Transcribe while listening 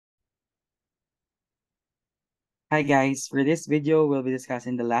Hi guys, for this video, we'll be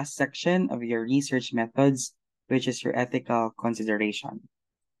discussing the last section of your research methods, which is your ethical consideration.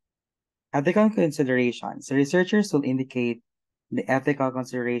 Ethical considerations. The researchers will indicate the ethical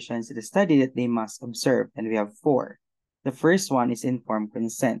considerations in the study that they must observe, and we have four. The first one is informed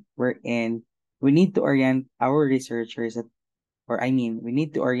consent, wherein we need to orient our researchers, we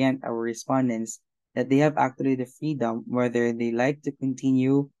need to orient our respondents that they have actually the freedom whether they like to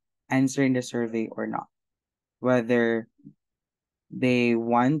continue answering the survey or not, whether they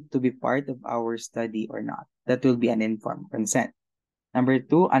want to be part of our study or not. That will be an informed consent. Number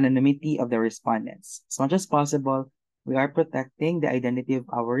two, anonymity of the respondents. As much as possible, we are protecting the identity of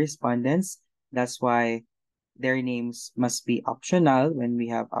our respondents. That's why their names must be optional when we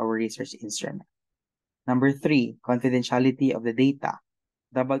have our research instrument. Number three, confidentiality of the data.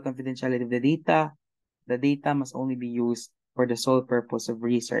 Double confidentiality of the data. The data must only be used for the sole purpose of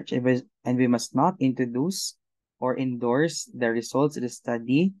research, and we must not introduce or endorse the results of the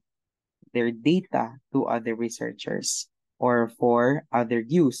study, their data, to other researchers or for other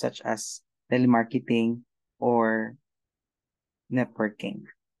use such as telemarketing or networking.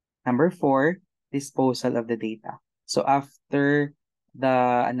 Number four, disposal of the data. So after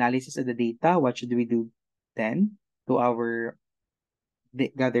the analysis of the data, what should we do then to our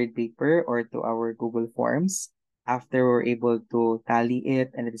gathered paper or to our Google Forms after we're able to tally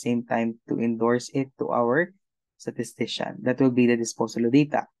it and at the same time to endorse it to our statistician? That will be the disposal of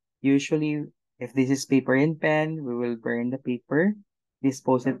data. Usually, if this is paper and pen, we will burn the paper,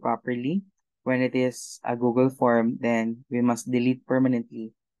 dispose it properly. When it is a Google form, then we must delete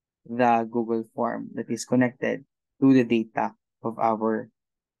permanently the Google form that is connected to the data of our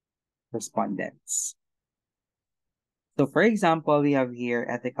respondents. So for example, we have here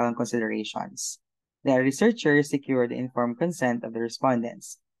ethical considerations. The researchers secured the informed consent of the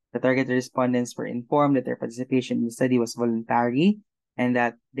respondents. The targeted respondents were informed that their participation in the study was voluntary and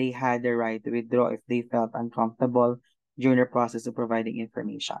that they had the right to withdraw if they felt uncomfortable during the process of providing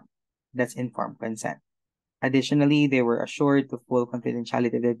information. That's informed consent. Additionally, they were assured to full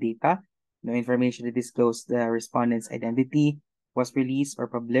confidentiality of the data. No information that disclosed the respondent's identity was released or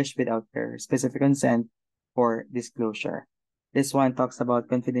published without their specific consent for disclosure. This one talks about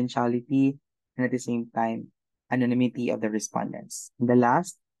confidentiality and at the same time, anonymity of the respondents. And the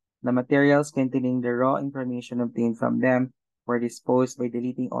last, the materials containing the raw information obtained from them were disposed by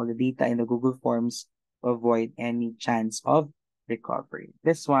deleting all the data in the Google Forms to avoid any chance of recovery.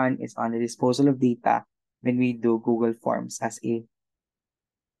 This one is on the disposal of data when we do Google Forms as a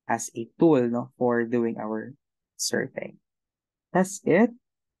tool, no, for doing our survey. That's it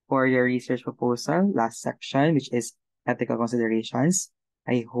for your research proposal, last section, which is ethical considerations.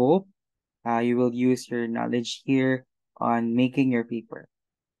 I hope you will use your knowledge here on making your paper.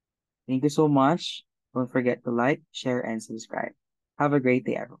 Thank you so much. Don't forget to like, share, and subscribe. Have a great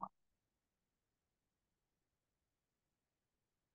day, everyone.